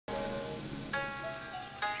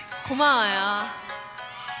고마워요.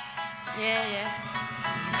 예.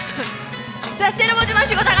 자, 째려보지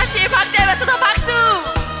마시고 다 같이 박자에 맞춰서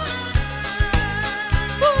박수!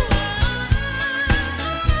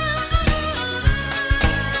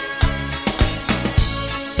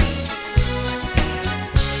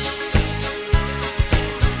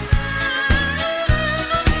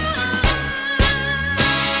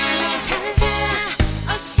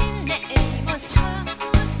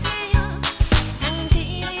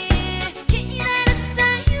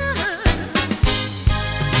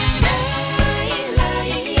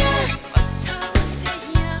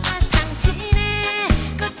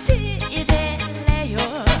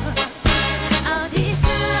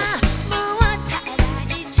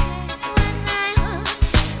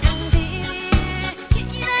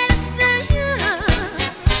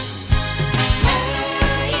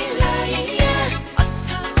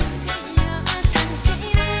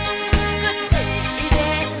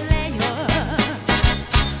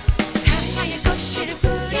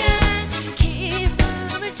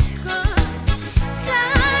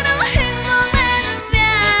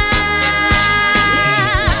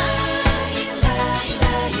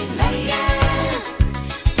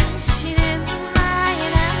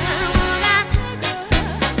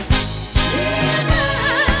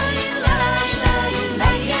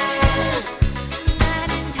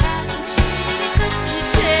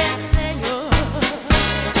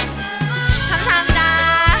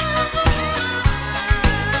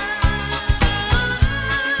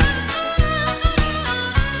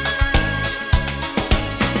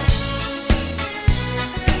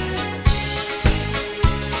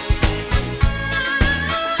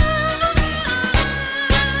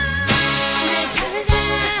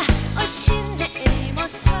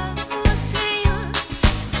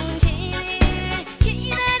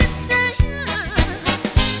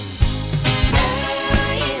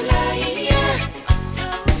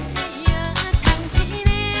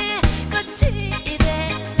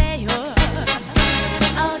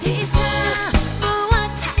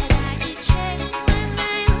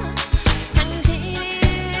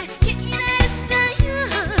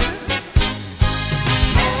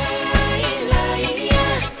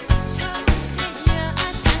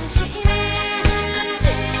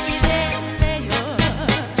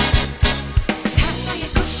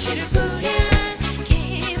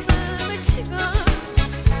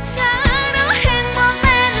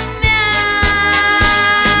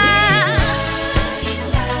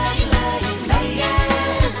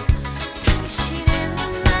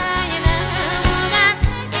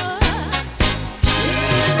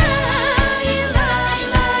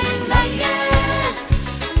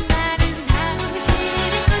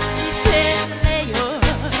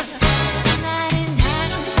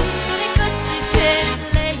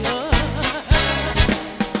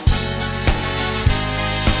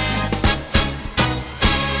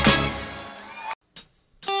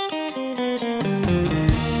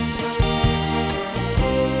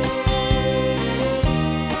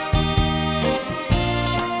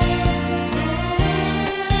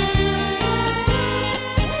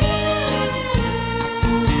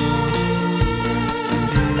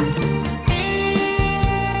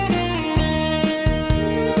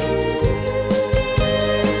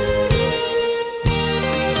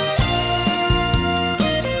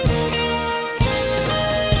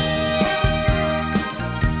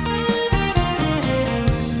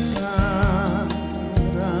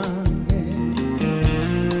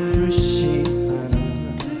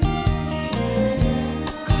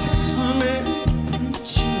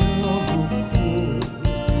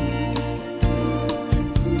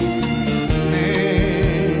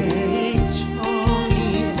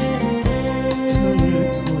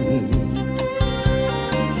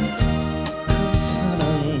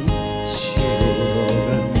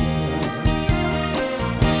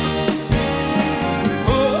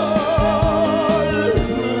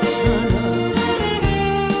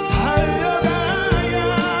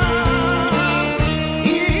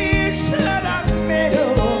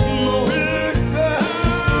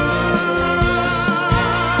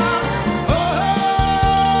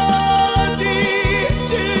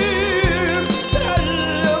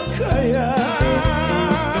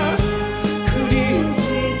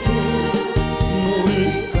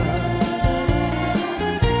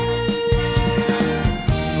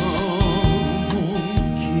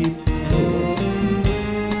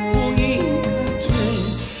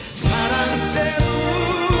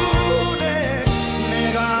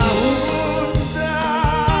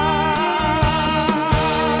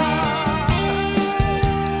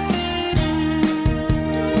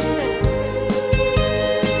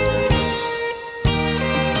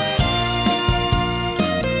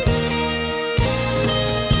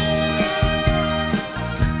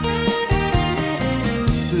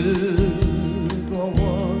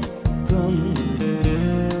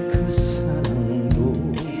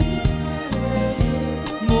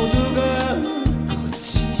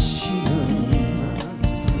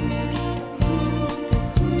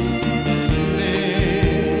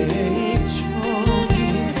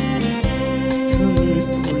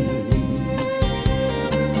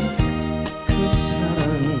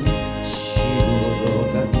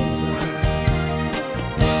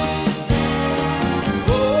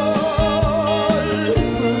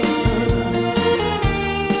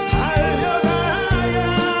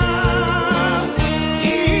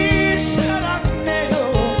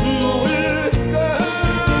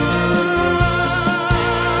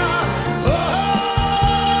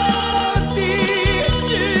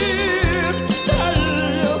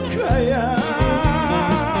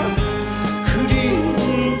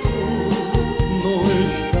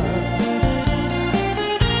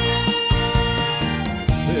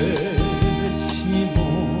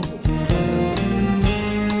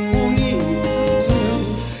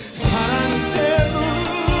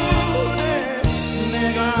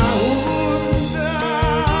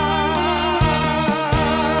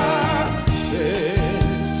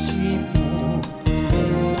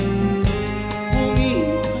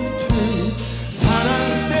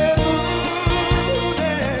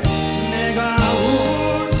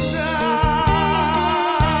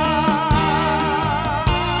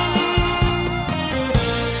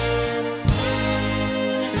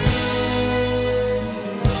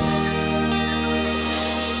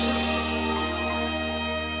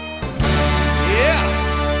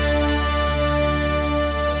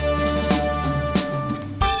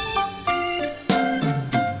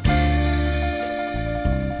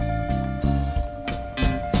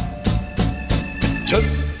 저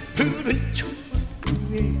푸른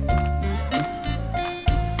초원에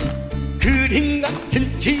그림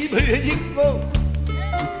같은 집을 짓고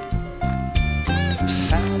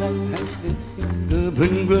사랑하는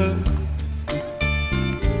여러분과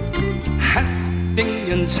한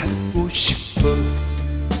 100년 살고 싶어.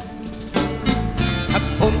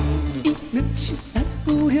 봄이면 씨앗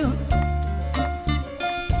뿌려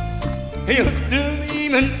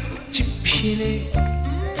여름이면 꽃이 피네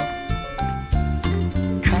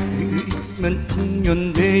가을이면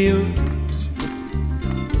풍년되어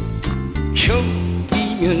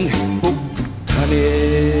겨울이면 행복하네.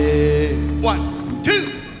 One, two,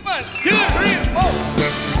 three, four.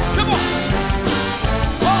 Come on.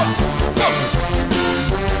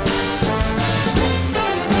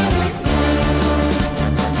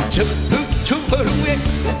 저 북초원에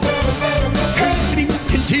그림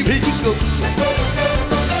큰 집을 짓고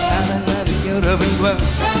사랑하는 여러분과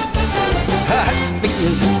한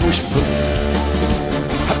 100년 살고 싶어.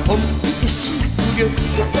 봄이 씨앗 뿌려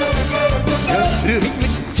여름이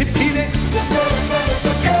꽃이 피네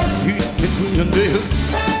가을이면 풍년되어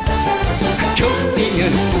겨울이면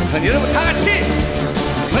행복한. 여러분 다같이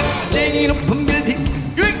멋쟁이 높은 빌딩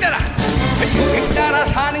유행 따라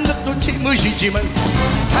사는 것도 제멋이지만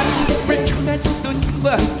한국을 초가지도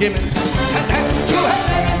님과 함께면 한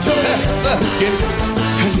조하와 함께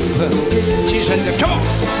한과 함께 지선자 켜고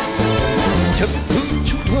저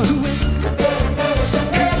북초원에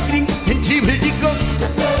그림 같은 집을 짓고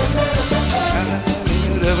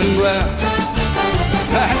사랑하는 여러분과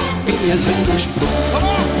한 100년 살고 싶어.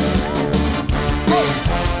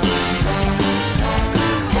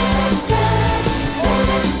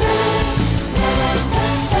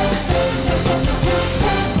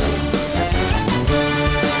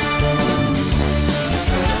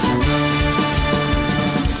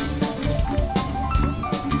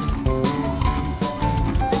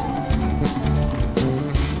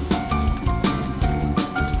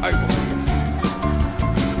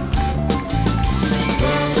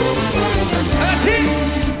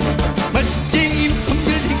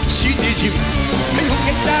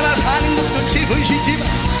 제멋이지만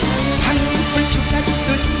한국을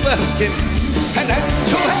초가지도 함께 하나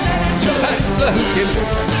좋아와 함께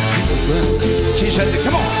한과 함께 지선들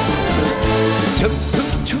컴온. 저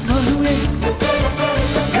북초원에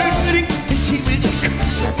그림 같은 집을 짓고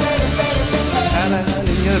사랑하는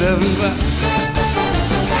여러분과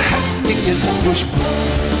한 100년 살고 싶어.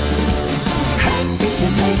 한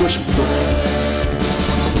 100년 살고 싶어.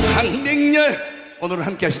 한 100년 오늘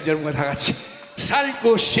함께 하신 여러분과 다 같이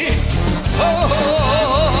살고 싶어.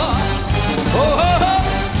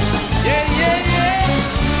 예예예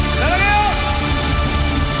사랑해요.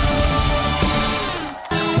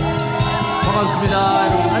 반갑습니다.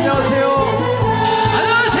 여러분 안녕하세요.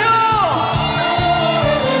 안녕하세요.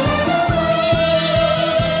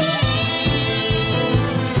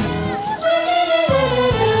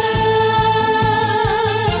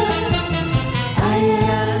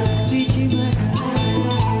 아야 뛰지 마라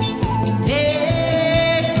내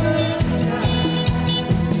거잖아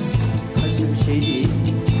가슴 시린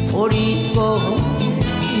보릿고개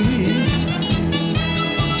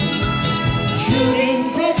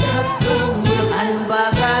줄인 배 잡고 물 한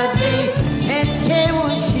바가지 배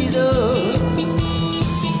채우시던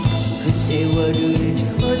그 세월을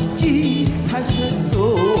어찌 사셨소.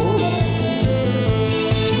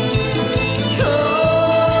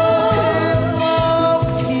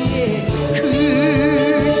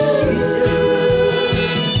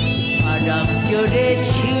 바람결에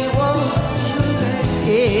지워져갈게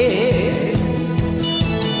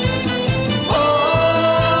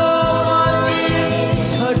어머니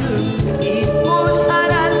서름 잊고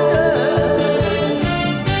살았던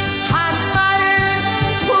한마른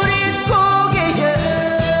보릿고개야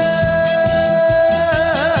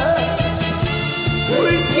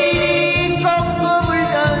불길이 꺾어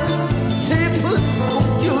불던 슬픈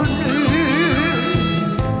목조는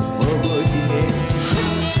어머니의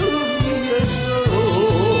한숨이었어.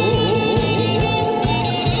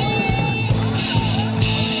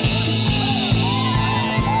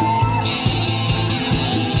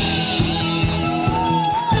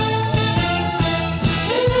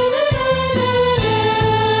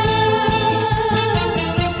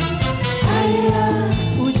 아야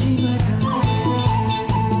우지 마라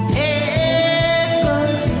배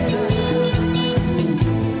꺼지는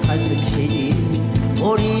가슴 시린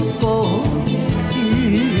보릿고개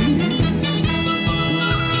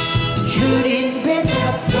줄인 배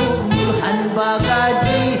잡고 물 한 바가지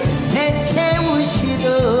배 채우시던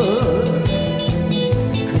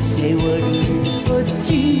그 세월을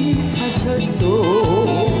어찌 사셨소.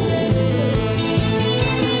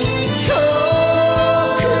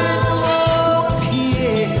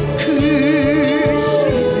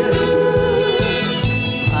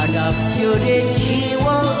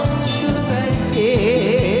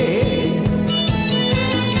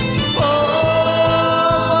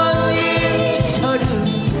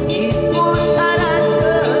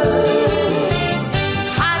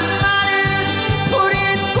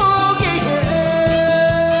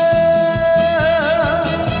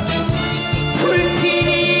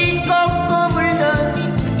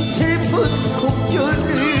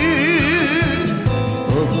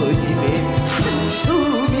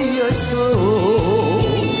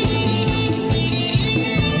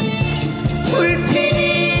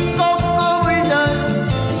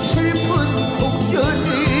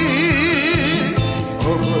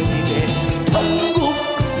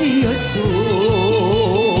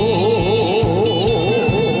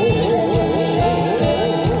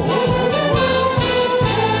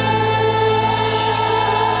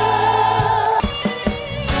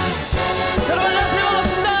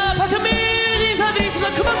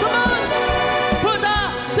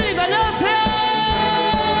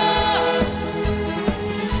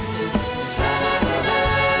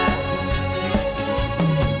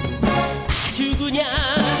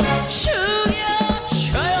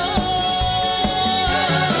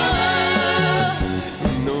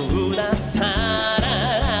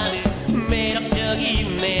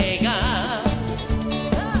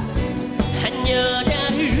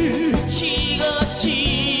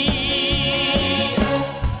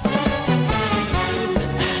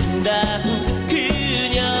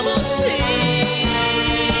 그녀 모습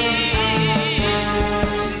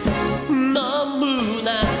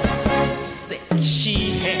너무나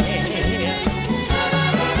섹시해.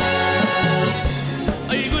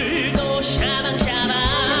 얼굴도 샤방샤방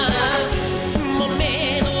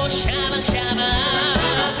몸매도 샤방샤방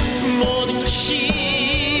모든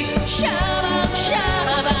것이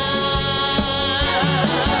샤방샤방.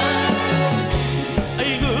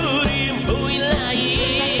 얼굴은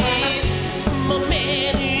보일라인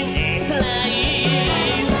몸매는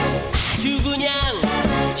S라인 아주 그냥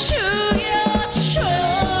죽여줘.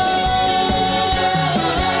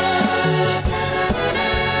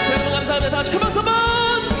 자, 여러분 감사합니다. 다 같이 큰 박수 한번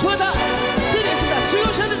부탁드리겠습니다.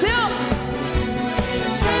 즐거우셔 드세요.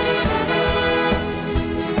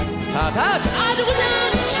 다 같이 아주 그냥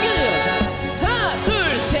죽여줘. 자, 하나 둘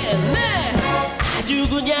셋 넷 아주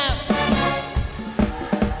그냥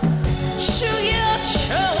죽여줘.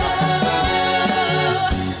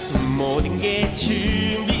 모든 게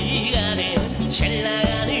준비가 된 잘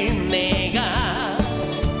나가는 내가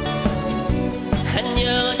한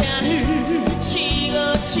여자를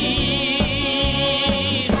찍었지.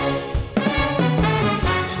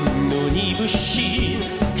 눈이 부신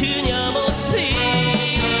그녀 모습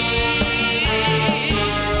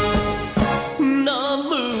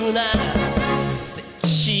너무나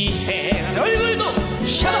섹시해. 얼굴도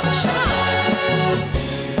샤방샤방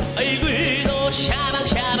얼굴도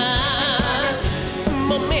샤방샤방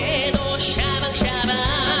몸매도 샤방샤방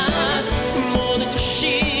모든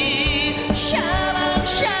것이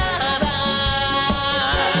샤방샤방.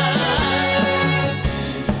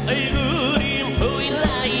 얼굴은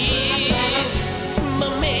보일라인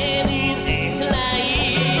몸매는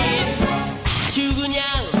S라인 아주 그냥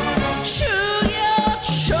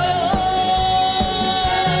죽여줘.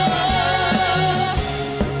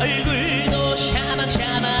 얼굴도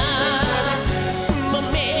샤방샤방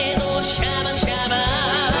몸매도 샤방샤방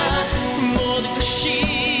모든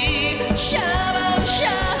것이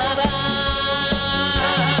샤방샤방.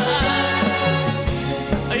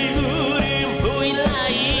 얼굴은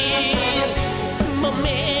보일라인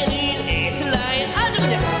몸매는 S라인 아주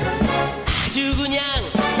그냥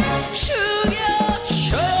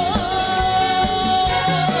죽여줘.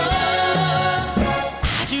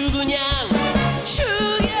 아주 그냥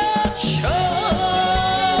죽여줘.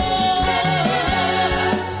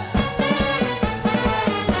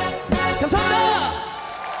 감사합니다.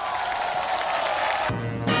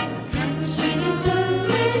 당신은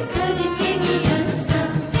정말 거짓쟁이였어.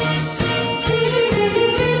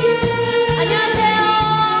 안녕하세요.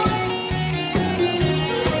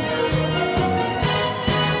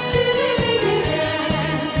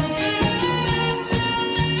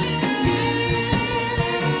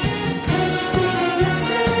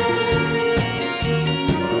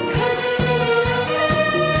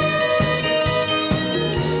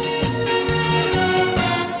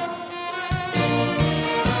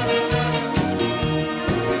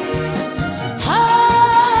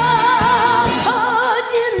 다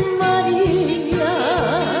거짓말이야.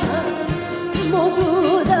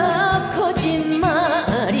 모두 다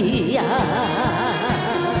거짓말이야.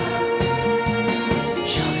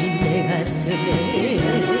 여린 내 가슴에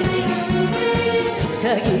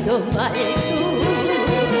속삭이도 말도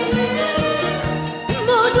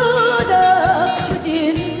모두 다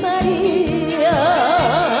거짓말이야.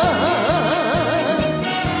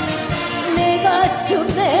 내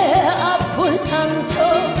가슴에 아픈 상처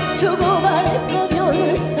주고 갈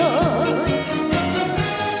거면서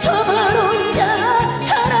저만 혼자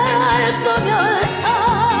달아날 거면서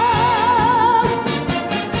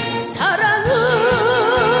사랑은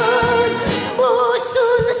무슨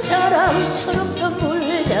사랑처럼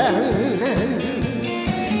눈물 잡는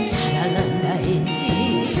사랑한다했니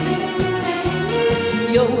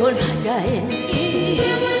영원하자했니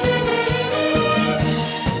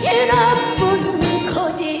이 나쁜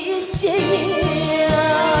거짓쟁이야.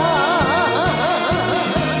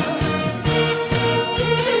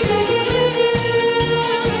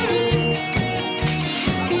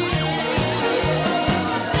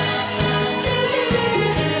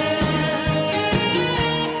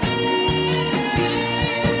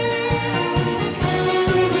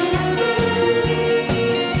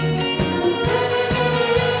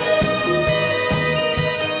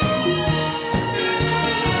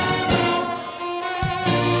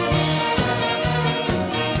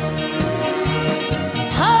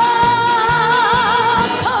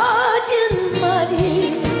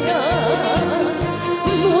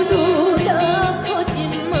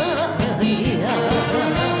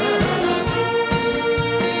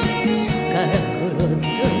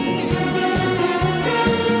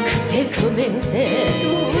 맹세도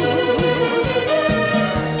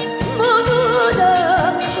모두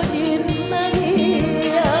다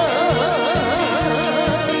거짓말이야.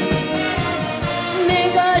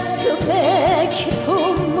 내 가슴에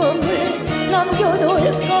깊은 몸을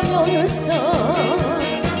남겨놓을 거면서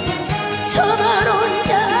저만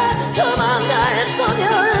혼자 도망갈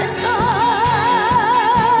거면서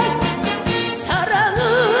사랑은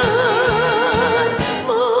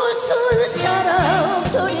무슨 사랑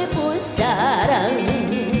도리본 사랑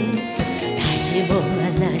다시 못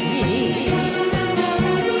만나니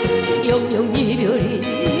영영 이별이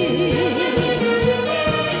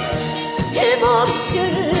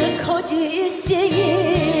힘없을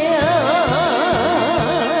거짓쟁이야.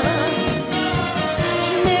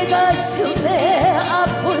 내 가슴에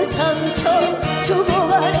아픈 상처 주고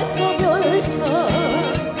갈 거면서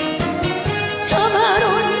저만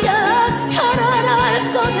혼자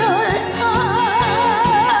달아날 거면서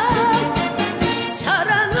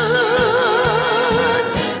사랑은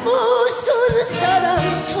무슨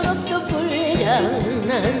사랑처럼 또 불장난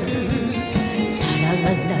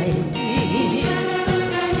사랑한다 했니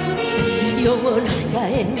영원하자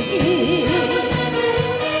했니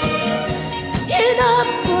이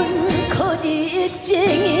나쁜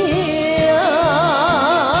거짓쟁이야.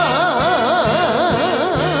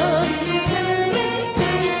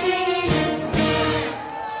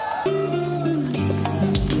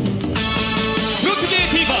 트로트계의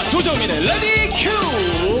디바 조정민의 레디